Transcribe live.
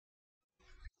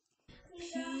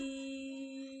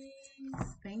Peace.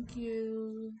 Thank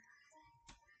you.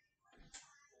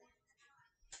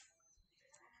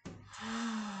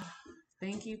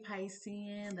 Thank you,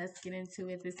 Piscean. Let's get into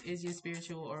it. This is your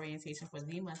spiritual orientation for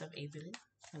the month of April.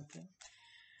 Okay.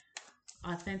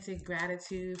 Authentic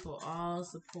gratitude for all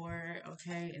support.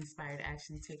 Okay. Inspired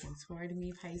action taken toward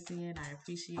me, Piscean. I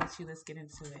appreciate you. Let's get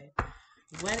into it.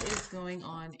 What is going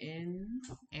on in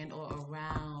and or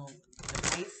around the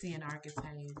Piscean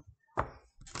archetype?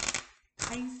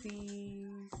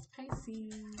 Pisces.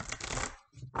 Pisces.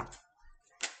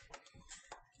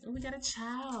 Oh, we got a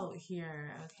child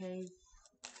here. Okay.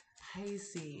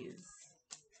 Pisces.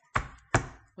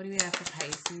 What do we have for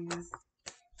Pisces?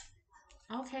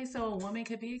 Okay, so a woman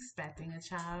could be expecting a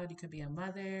child. You could be a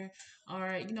mother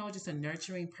or, just a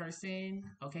nurturing person.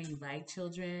 Okay, you like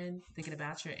children, thinking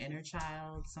about your inner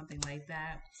child, something like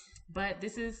that. But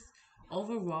this is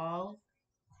overall,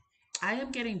 I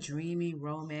am getting dreamy,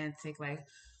 romantic, like,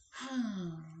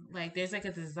 like there's like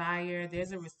a desire,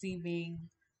 there's a receiving.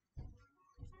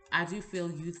 I do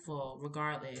feel youthful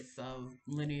regardless of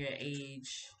linear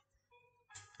age.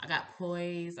 I got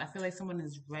poise. I feel like someone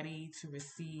is ready to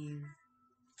receive.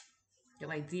 You're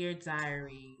like, Dear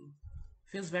Diary.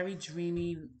 Feels very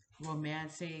dreamy,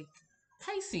 romantic.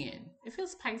 Piscean. It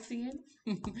feels Piscean.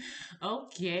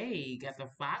 Okay, got the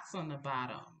fox on the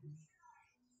bottom.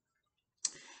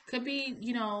 Could be,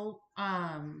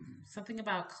 something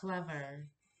about clever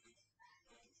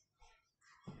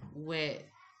with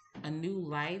a new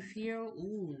life here.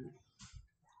 Ooh.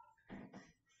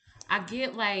 I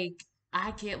get like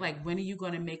when are you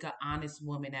gonna make an honest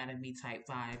woman out of me type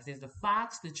vibes. There's the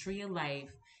fox, the tree of life,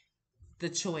 the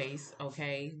choice,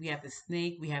 okay? We have the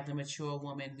snake, we have the mature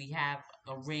woman, we have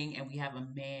a ring, and we have a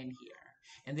man here.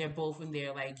 And they're both in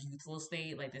their like youthful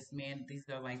state. Like this man, these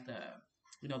are like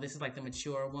this is like the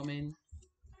mature woman,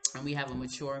 and we have a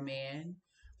mature man.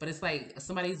 But it's like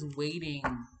somebody's waiting,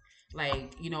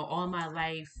 like, all my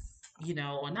life,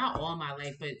 or not all my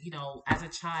life, but as a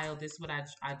child, this is what I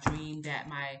dreamed that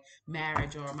my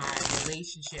marriage or my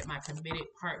relationship, my committed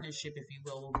partnership, if you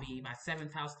will be my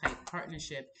seventh house type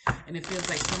partnership. And it feels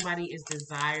like somebody is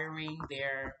desiring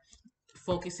their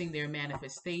focusing their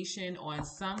manifestation on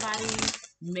somebody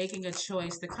making a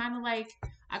choice to kind of like,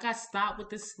 I got stopped with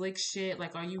the slick shit.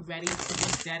 Like, are you ready to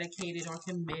be dedicated or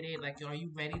committed? Like, are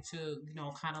you ready to,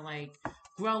 kind of like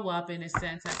grow up in a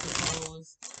sense, I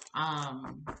suppose?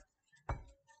 Um,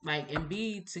 like, and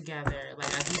be together.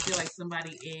 Like, I do feel like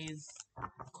somebody is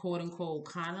quote unquote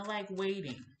kind of like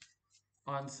waiting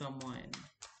on someone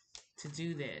to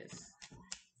do this.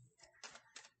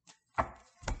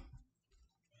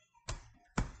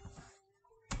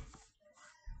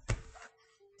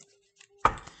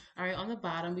 All right, on the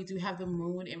bottom, we do have the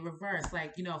moon in reverse.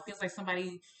 Like, it feels like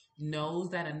somebody knows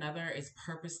that another is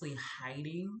purposely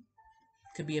hiding.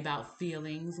 Could be about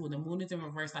feelings. When the moon is in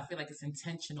reverse, I feel like it's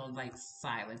intentional, like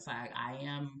silence. I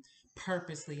am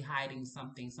purposely hiding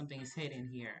something. Something is hidden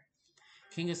here.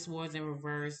 King of Swords in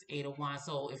reverse, Eight of Wands.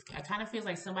 So if it kind of feels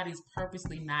like somebody's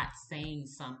purposely not saying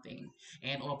something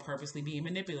and or purposely being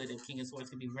manipulative. King of Swords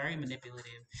can be very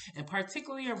manipulative, and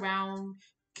particularly around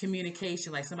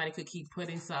communication. Like somebody could keep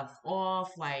putting stuff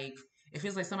off. Like it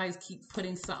feels like somebody's keep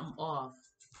putting something off.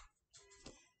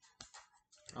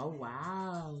 Oh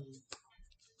wow.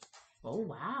 Oh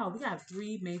wow. We got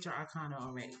three major arcana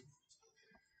already.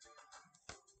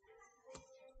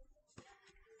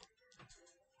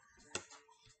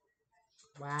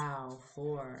 Wow,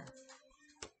 four.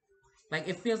 Like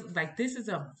it feels like this is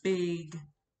a big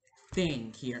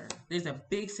thing here. There's a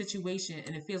big situation,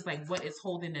 and it feels like what is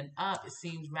holding it up, it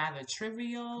seems rather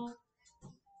trivial.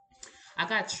 I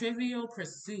got trivial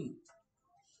pursuit.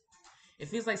 It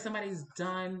feels like somebody's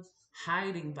done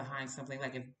hiding behind something.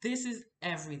 Like if this is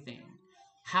everything,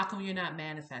 how come you're not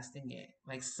manifesting it?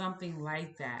 Like something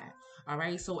like that. All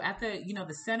right. So at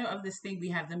the center of this thing, we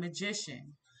have the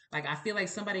magician. Like I feel like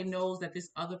somebody knows that this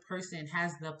other person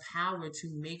has the power to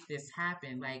make this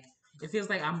happen. Like it feels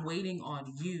like I'm waiting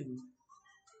on you,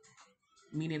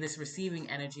 meaning this receiving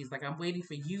energy is like I'm waiting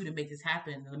for you to make this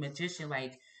happen. And the magician,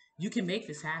 like, you can make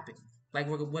this happen. Like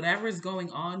whatever is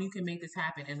going on, you can make this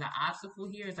happen. And the obstacle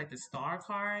here is like the star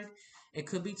card. It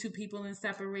could be two people in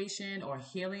separation or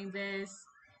healing this,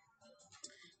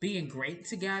 being great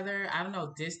together. I don't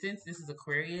know, distance. This is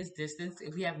Aquarius, distance.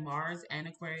 If we have Mars and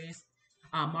Aquarius,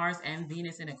 Mars and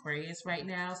Venus in Aquarius right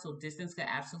now, so distance could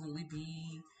absolutely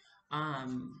be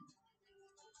um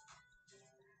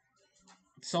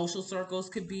social circles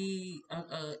could be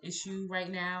a issue right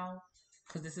now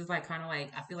because this is like kind of like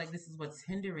I feel like this is what's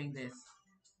hindering this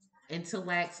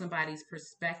intellect, somebody's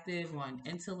perspective on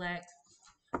intellect.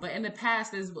 But in the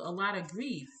past, there's a lot of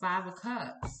grief. Five of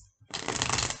Cups.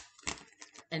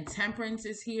 And Temperance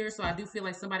is here. So I do feel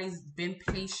like somebody's been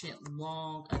patient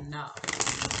long enough.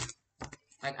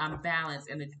 Like, I'm balanced.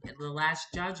 And the last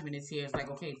Judgment is here. It's like,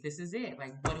 okay, this is it.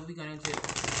 Like, what are we going to do?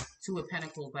 Two of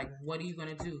Pentacles. Like, what are you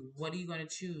going to do? What are you going to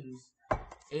choose?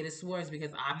 Eight of Swords,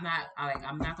 because I'm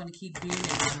not going to keep being in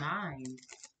my mind.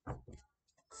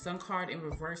 Some card in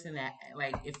reverse in that,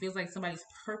 like, it feels like somebody's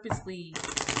purposely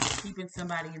keeping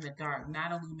somebody in the dark,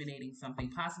 not illuminating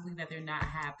something, possibly that they're not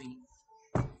happy.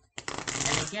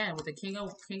 And again, with the King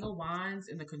of Wands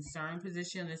in the concern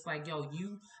position, it's like, yo,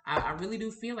 I really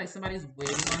do feel like somebody's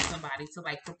waiting on somebody to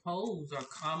like propose or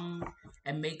come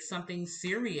and make something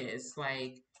serious,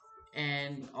 like,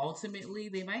 and ultimately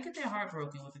they might get their heart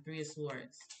broken with the Three of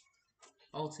Swords.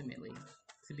 Ultimately,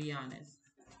 to be honest.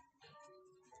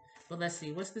 But let's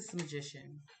see, what's this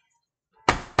Magician?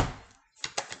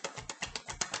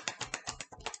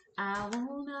 I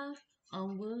wanna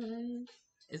on wood.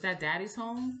 Is that Daddy's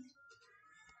home?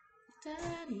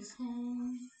 Daddy's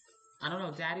home. I don't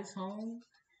know. Daddy's home,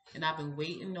 and I've been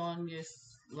waiting on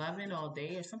this loving all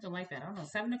day or something like that. I don't know.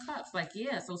 Seven of Cups. Like,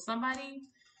 yeah. So somebody,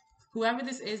 whoever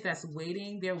this is that's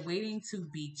waiting, they're waiting to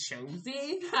be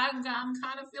chosen. I'm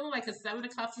kind of feeling like a Seven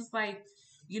of Cups is like,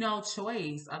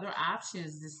 choice, other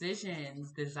options,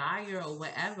 decisions, desire, or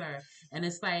whatever. And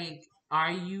it's like,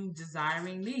 are you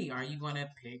desiring me? Are you going to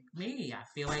pick me? I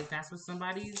feel like that's what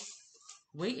somebody's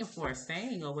waiting for,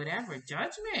 saying, or whatever.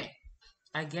 Judgment.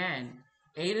 Again,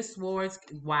 Eight of Swords.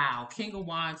 Wow. King of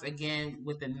Wands again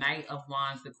with the Knight of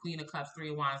Wands, the Queen of Cups, Three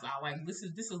of Wands. I like this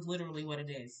is literally what it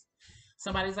is.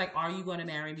 Somebody's like, are you going to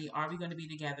marry me? Are we going to be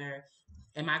together?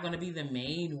 Am I going to be the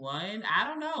main one? I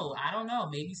don't know. I don't know.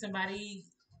 Maybe somebody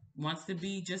wants to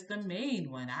be just the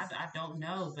main one. I don't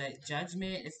know. But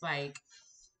Judgment, it's like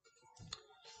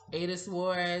Eight of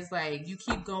Swords. Like, you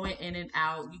keep going in and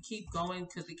out. You keep going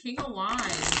because the King of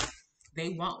Wands, they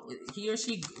want, he or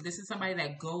she, this is somebody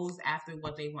that goes after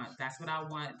what they want. That's what I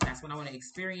want. That's what I want to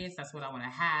experience. That's what I want to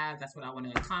have. That's what I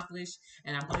want to accomplish.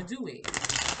 And I'm going to do it.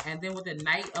 And then with the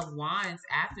Knight of Wands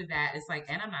after that, it's like,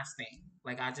 and I'm not staying.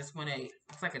 Like, I just want to,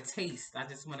 it's like a taste. I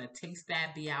just want to taste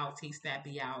that, be out, taste that,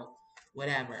 be out,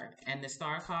 whatever. And the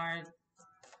Star card,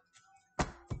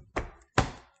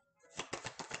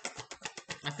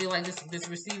 I feel like this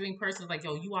receiving person is like,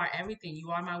 yo, you are everything. You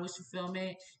are my wish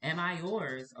fulfillment. Am I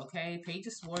yours? Okay? Page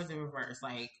of Swords in reverse.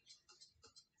 Like,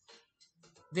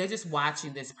 they're just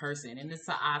watching this person, and it's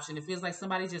an option. It feels like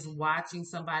somebody's just watching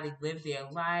somebody live their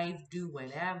life, do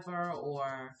whatever,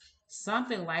 or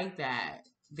something like that.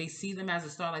 They see them as a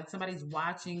star, like somebody's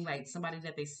watching, like somebody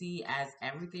that they see as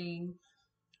everything,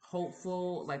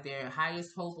 hopeful, like their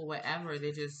highest hope or whatever.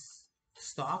 They're just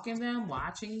stalking them,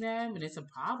 watching them, and it's a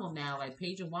problem now. Like,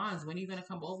 Page of Wands, when are you gonna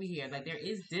come over here? Like, there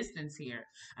is distance here.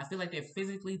 I feel like they're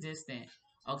physically distant.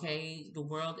 Okay, the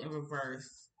World in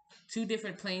reverse. Two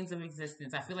different planes of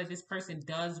existence. I feel like this person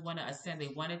does want to ascend. They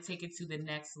want to take it to the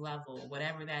next level,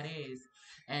 whatever that is.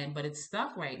 But it's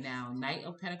stuck right now. Knight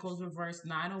of Pentacles reverse,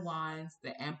 Nine of Wands,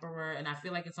 the Emperor, and I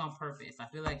feel like it's on purpose. I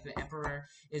feel like the Emperor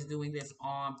is doing this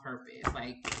on purpose,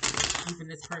 like keeping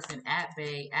this person at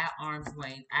bay, at arm's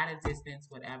length, at a distance,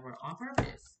 whatever, on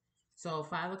purpose. So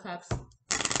Five of Cups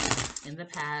in the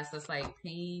past, that's like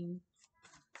pain,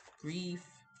 grief,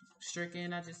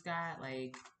 stricken. I just got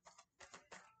like,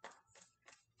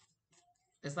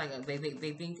 it's like they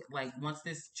think like once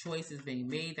this choice is being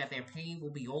made that their pain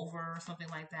will be over or something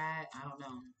like that. I don't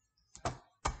know.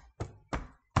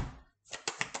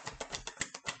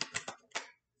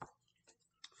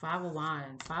 Five of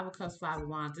Wands, Five of Cups, Five of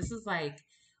Wands. This is like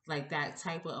that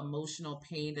type of emotional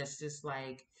pain that's just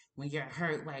like when you're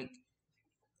hurt, like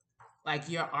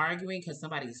you're arguing because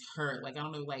somebody's hurt. Like, I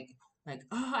don't know, like,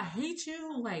 oh, I hate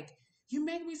you. Like, you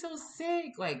make me so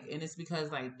sick. Like, and it's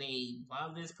because like they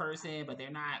love this person, but they're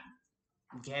not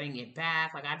getting it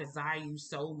back. Like, I desire you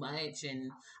so much, and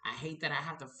I hate that I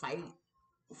have to fight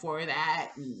for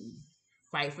that and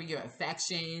fight for your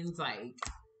affections. Like,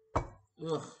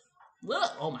 ugh,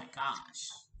 ugh. Oh my gosh,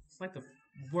 it's like the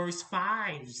worst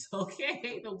fives.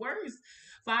 Okay, the worst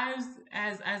fives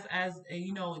as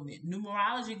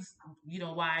numerology,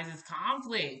 wise, is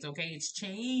conflict. Okay, it's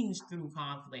changed through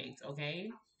conflict.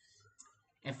 Okay.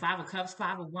 And Five of Cups,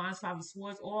 Five of Wands, Five of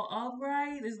Swords, all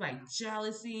upright. It's like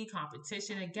jealousy,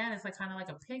 competition. Again, it's like kind of like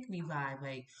a pick me vibe.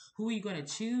 Like, who are you going to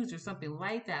choose or something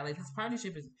like that? Like, this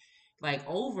partnership is like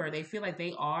over. They feel like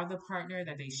they are the partner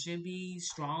that they should be,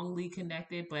 strongly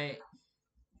connected, but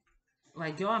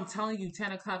Like, yo, I'm telling you,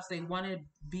 Ten of Cups, they want to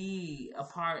be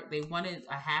apart. They wanted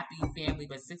a happy family,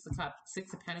 but Six of Cups,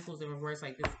 Six of Pentacles in reverse,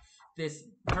 like this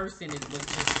person was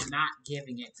just not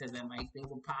giving it to them. Like, they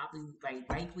were probably like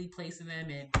likely placing them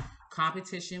in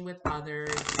competition with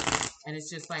others. And it's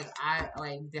just like,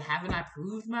 haven't I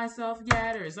proved myself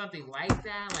yet, or something like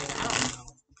that? Like, I don't know.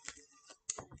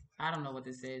 I don't know what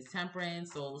this is.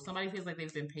 Temperance. So somebody feels like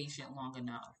they've been patient long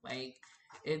enough. Like,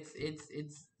 it's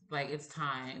like it's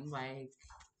time. Like,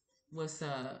 what's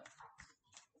up?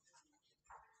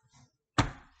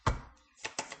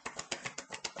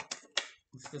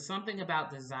 So something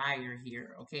about desire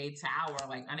here, okay? Tower,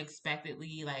 like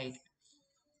unexpectedly, like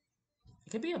it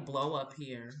could be a blow up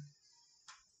here.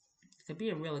 It could be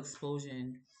a real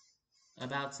explosion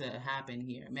about to happen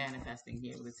here, manifesting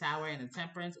here with the Tower and the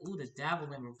Temperance. Ooh, the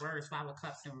Devil in reverse, Five of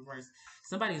Cups in reverse.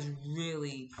 Somebody's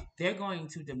really, they're going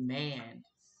to demand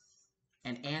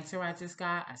an answer. I just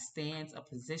got a stance, a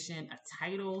position, a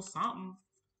title, something.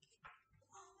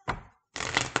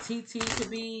 TT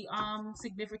could be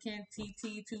significant.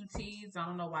 TT, two T's. I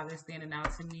don't know why they're standing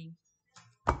out to me.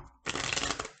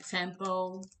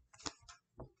 Tempo,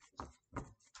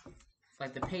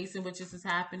 like the pace in which this is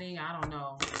happening. I don't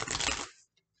know.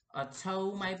 A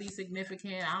toe might be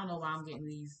significant. I don't know why I'm getting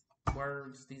these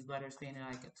words, these letters standing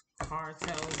like a car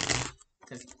toe,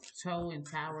 because toe and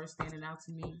tower standing out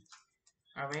to me.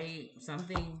 All right,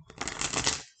 something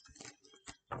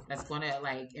that's gonna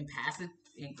like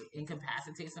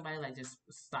incapacitate somebody, like just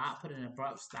stop, put an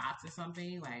abrupt stop to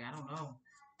something. Like, I don't know.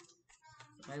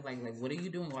 Like, what are you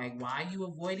doing? Like, why are you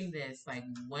avoiding this? Like,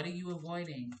 what are you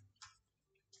avoiding?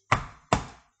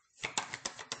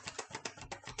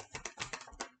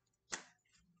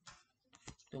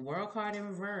 The World card in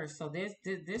reverse. So this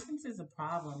distance is a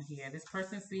problem here. This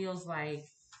person feels like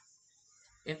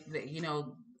if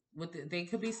they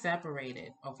could be separated,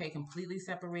 okay, completely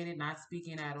separated, not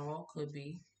speaking at all, could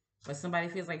be. But somebody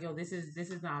feels like, yo, this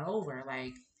is not over.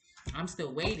 Like, I'm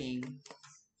still waiting.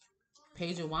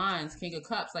 Page of Wands, King of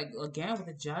Cups, like again with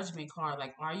the Judgment card.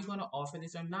 Like, are you gonna offer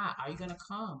this or not? Are you gonna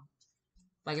come?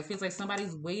 Like, it feels like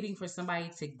somebody's waiting for somebody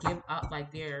to give up,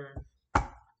 like their,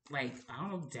 like, I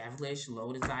don't know, devilish,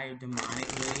 low desire,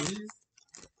 demonic ways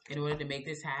in order to make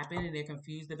this happen, and they're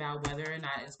confused about whether or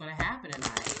not it's going to happen or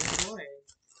not. Enjoy.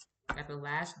 Got the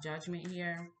Last Judgment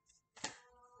here.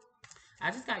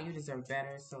 I just got You Deserve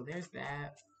Better, so there's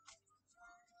that.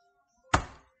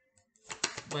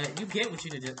 But you get what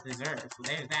you deserve, so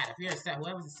there's that. If you're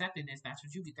whoever's accepting this, that's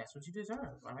what you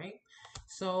deserve. All right.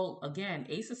 So again,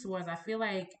 Ace of Swords. I feel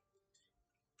like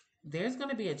there's going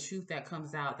to be a truth that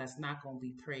comes out that's not going to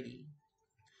be pretty.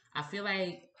 I feel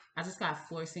like I just got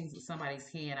forcing somebody's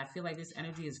hand. I feel like this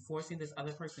energy is forcing this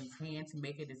other person's hand to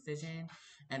make a decision,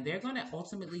 and they're gonna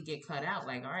ultimately get cut out.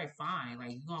 Like, all right, fine.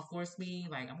 Like, you gonna force me?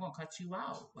 Like, I'm gonna cut you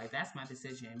out. Like, that's my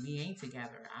decision. We ain't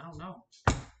together. I don't know.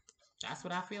 That's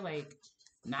what I feel like.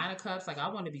 Nine of Cups. Like, I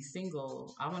want to be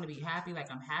single. I want to be happy.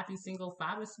 Like, I'm happy single.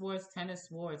 Five of Swords, Ten of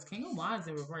Swords, King of Wands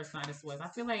in reverse. Nine of Swords. I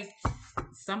feel like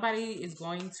somebody is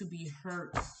going to be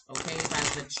hurt. Okay, by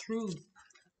the truth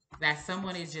that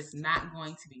someone is just not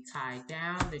going to be tied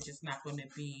down. They're just not going to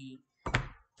be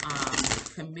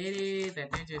committed.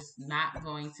 That they're just not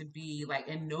going to be like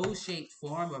in no shape,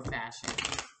 form, or fashion.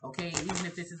 Okay, even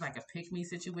if this is like a pick me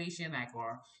situation, like,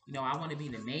 or I want to be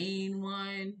the main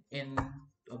one in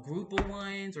a group of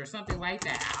ones or something like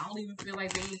that. I don't even feel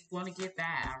like they want to get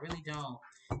that. I really don't.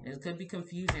 It could be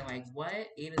confusing. Like, what?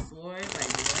 Eight of Swords? Like,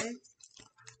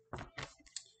 what?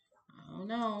 I don't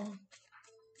know.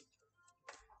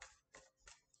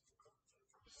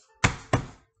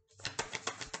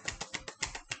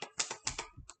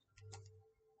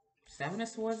 Seven of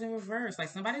Swords in reverse. Like,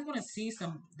 somebody's gonna see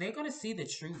they're gonna see the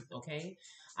truth, okay?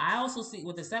 I also see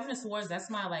with the Seven of Swords, that's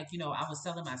my, like, I was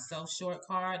selling myself short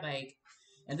card. Like,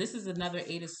 and this is another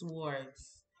Eight of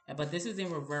Swords. But this is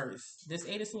in reverse. This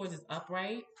Eight of Swords is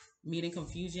upright, meaning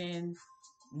confusion,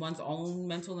 one's own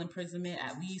mental imprisonment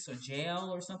at least, or jail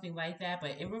or something like that.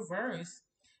 But in reverse,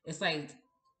 it's like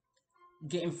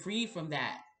getting free from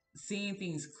that, seeing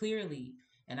things clearly.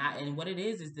 And what it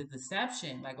is the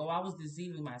deception. Like, oh, I was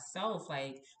deceiving myself,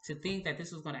 like, to think that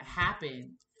this was gonna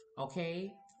happen.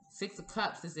 Okay. Six of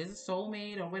Cups, this is a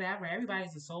soulmate or whatever.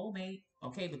 Everybody's a soulmate.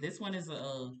 Okay, but this one is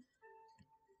one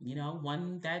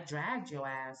that dragged your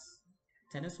ass.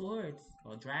 Ten of Swords.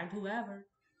 Or dragged whoever.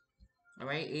 All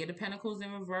right, Eight of Pentacles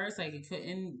in reverse. Like, it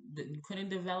couldn't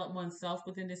develop oneself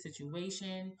within this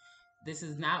situation. This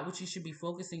is not what you should be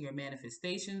focusing your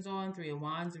manifestations on. Three of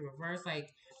Wands in reverse.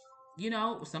 Like,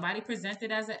 somebody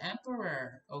presented as an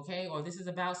emperor, okay? Or this is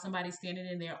about somebody standing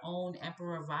in their own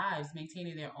emperor vibes,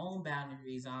 maintaining their own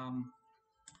boundaries.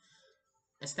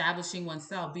 establishing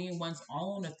oneself, being one's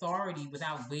own authority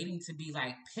without waiting to be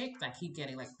like picked. I keep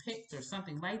getting like picked or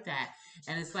something like that.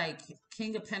 And it's like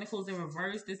King of Pentacles in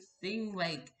reverse. This thing,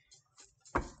 like,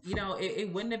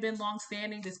 it wouldn't have been long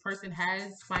standing. This person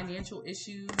has financial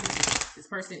issues. This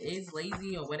person is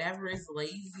lazy or whatever is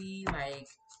lazy. Like,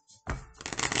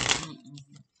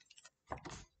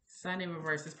 Sun in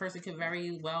reverse. This person could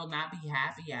very well not be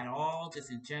happy at all.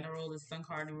 Just in general, the Sun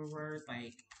card in reverse,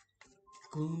 like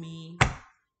gloomy.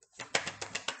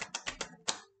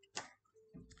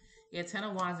 Yeah, Ten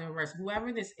of Wands in reverse.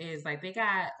 Whoever this is, like they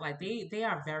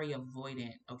are very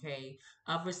avoidant, okay,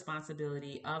 of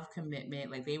responsibility, of commitment.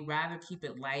 Like they rather keep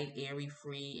it light, airy,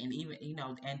 free, and even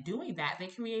and doing that, they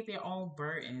create their own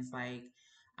burdens. Like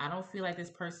I don't feel like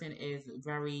this person is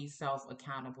very self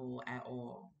accountable at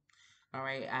all. All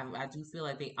right, I do feel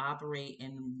like they operate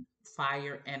in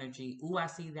fire energy. Ooh, I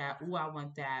see that. Ooh, I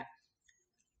want that.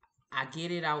 I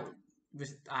get it out.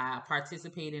 I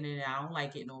participate in it. I don't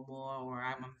like it no more, or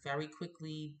I'm very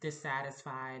quickly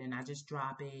dissatisfied, and I just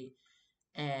drop it.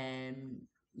 And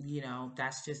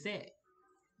that's just it.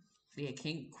 Yeah,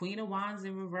 Queen of Wands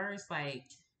in reverse. Like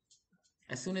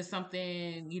as soon as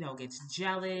something gets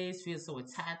jealous, feels so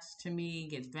attached to me,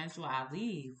 gets vengeful, I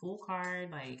leave. Full card.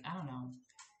 Like I don't know.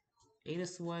 Eight of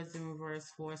Swords in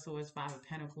reverse. Four of Swords. Five of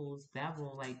Pentacles.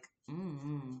 Devil. Like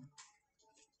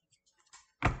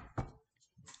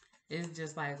it's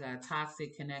just like a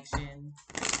toxic connection.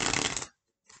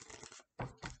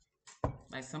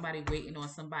 Like somebody waiting on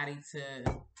somebody to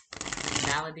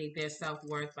validate their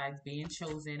self-worth by being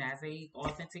chosen as a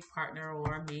authentic partner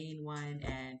or a main one,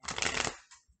 and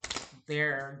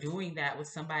they're doing that with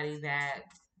somebody that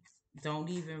don't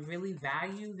even really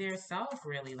value their self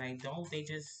really. Like don't they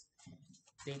just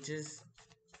I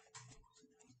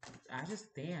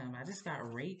just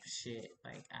got raped shit.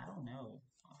 Like I don't know.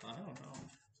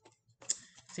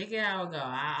 Take it how it go.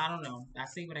 I don't know. I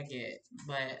see what I get.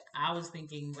 But I was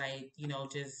thinking like,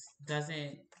 just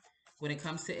doesn't when it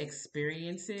comes to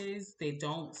experiences, they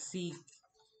don't seek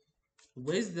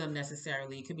wisdom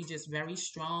necessarily. It could be just very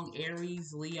strong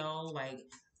Aries, Leo, like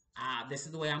this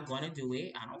is the way I'm going to do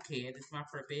it. I don't care. This is my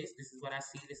purpose. This is what I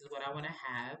see. This is what I want to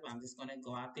have. I'm just going to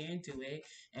go out there and do it.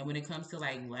 And when it comes to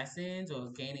like lessons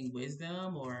or gaining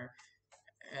wisdom or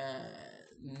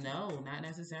no, not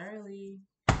necessarily.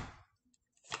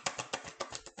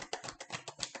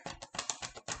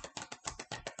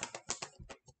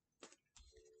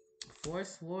 Four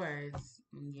Swords,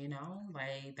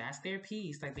 like that's their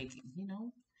piece. Like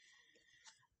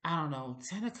I don't know.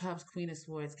 Ten of Cups, Queen of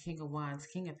Swords, King of Wands,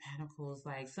 King of Pentacles.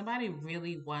 Like somebody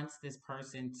really wants this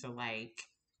person to like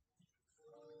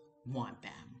want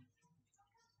them.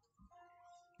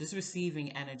 This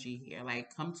receiving energy here.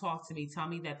 Like, come talk to me. Tell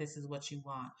me that this is what you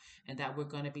want and that we're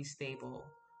gonna be stable.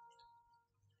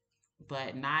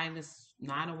 But nine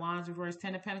of Wands reverse,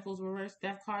 Ten of Pentacles reverse,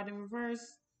 Death card in reverse.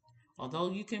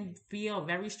 Although you can feel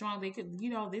very strong, they could,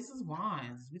 this is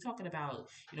Wands. We're talking about,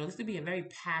 this could be a very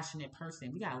passionate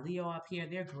person. We got Leo up here.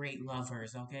 They're great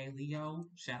lovers, okay? Leo,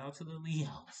 shout out to the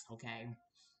Leos, okay?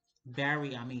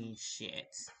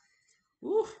 Shit.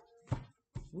 Ooh,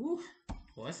 ooh.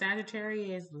 Or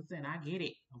Sagittarius, listen, I get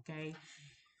it, okay?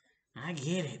 I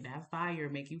get it. That fire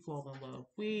make you fall in love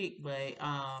quick, but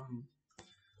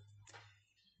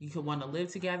you could want to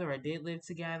live together or did live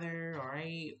together, all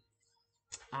right?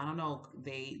 I don't know.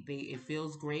 They it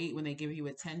feels great when they give you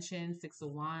attention. Six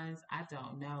of Wands. I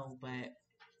don't know, but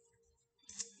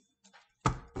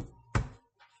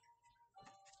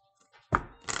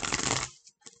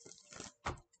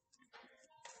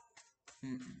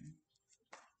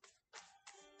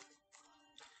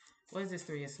what is this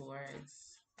Three of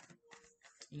Swords?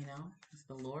 It's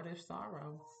the Lord of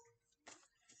Sorrow.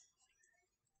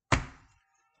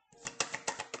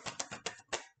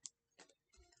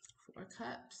 Four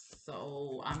Cups.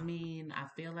 So I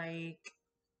feel like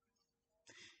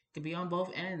it could be on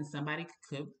both ends. Somebody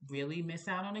could really miss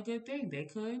out on a good thing. They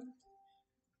could.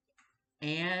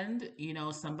 And,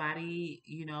 somebody,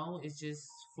 is just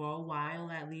for a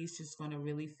while at least just going to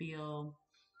really feel,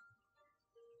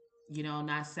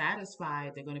 not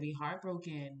satisfied. They're going to be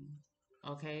heartbroken.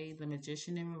 Okay. The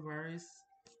Magician in reverse.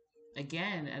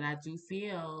 Again, and I do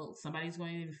feel somebody's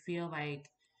going to feel like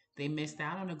they missed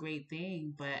out on a great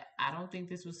thing, but I don't think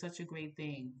this was such a great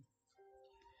thing.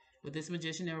 With this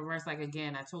Magician in reverse, like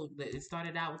again, I told that it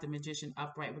started out with the Magician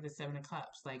upright with the Seven of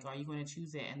Cups. Like, are you going to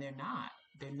choose it? And they're not.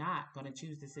 They're not going to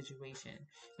choose the situation.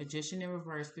 Magician in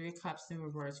reverse, Three of Cups in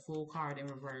reverse, Full card in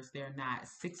reverse. They're not.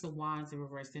 Six of Wands in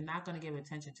reverse. They're not going to give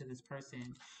attention to this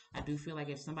person. I do feel like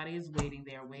if somebody is waiting,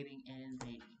 they are waiting in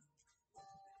vain.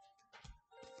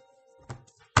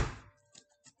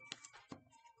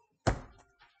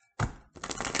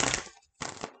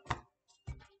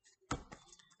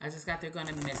 I just got they're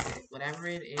gonna miss it. Whatever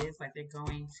it is, like they're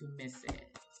going to miss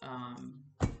it.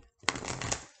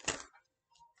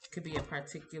 Could be a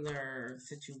particular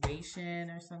situation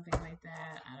or something like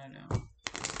that. I don't know.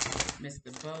 Miss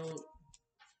the boat.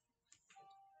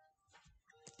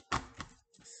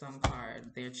 Some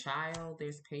card. Their child.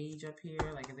 There's page up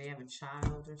here. Like if they have a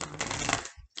child or something.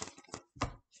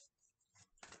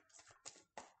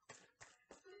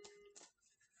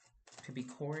 Could be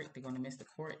court. They're going to miss the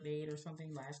court date or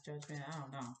something. Last judgment. I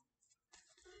don't know.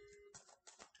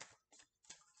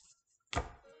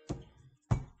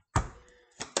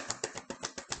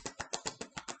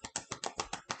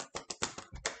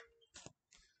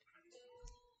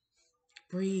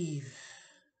 Breathe.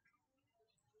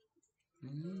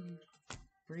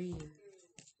 Breathe.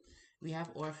 We have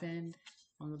orphaned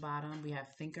on the bottom. We have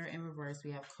thinker in reverse.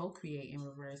 We have co-create in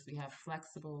reverse. We have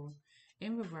flexible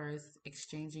in reverse.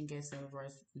 Exchanging gifts in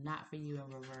reverse. Not for you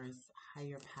in reverse.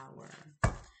 Higher power.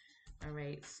 All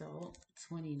right, so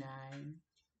 29.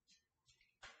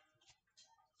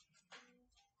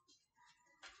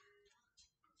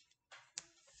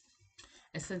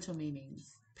 Essential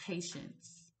meanings: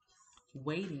 patience,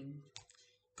 waiting,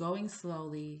 going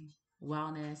slowly,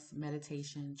 wellness,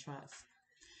 meditation, trust.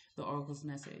 The Oracle's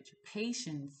message: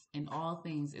 patience in all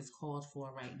things is called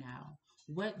for right now.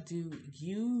 What do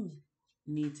you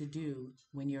need to do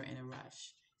when you're in a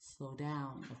rush? Slow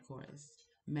down, of course.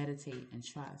 Meditate and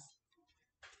trust.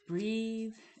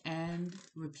 Breathe and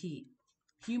repeat.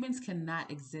 Humans cannot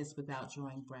exist without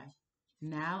drawing breath.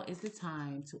 Now is the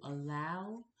time to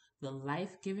allow the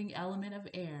life giving element of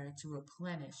air to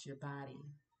replenish your body,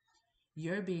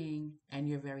 your being, and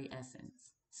your very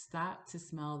essence. Stop to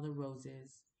smell the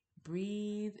roses,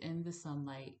 breathe in the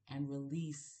sunlight, and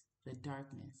release the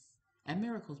darkness, and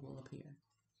miracles will appear.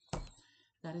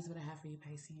 That is what I have for you,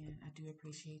 Piscean. I do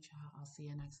appreciate y'all. I'll see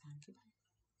you next time. Goodbye.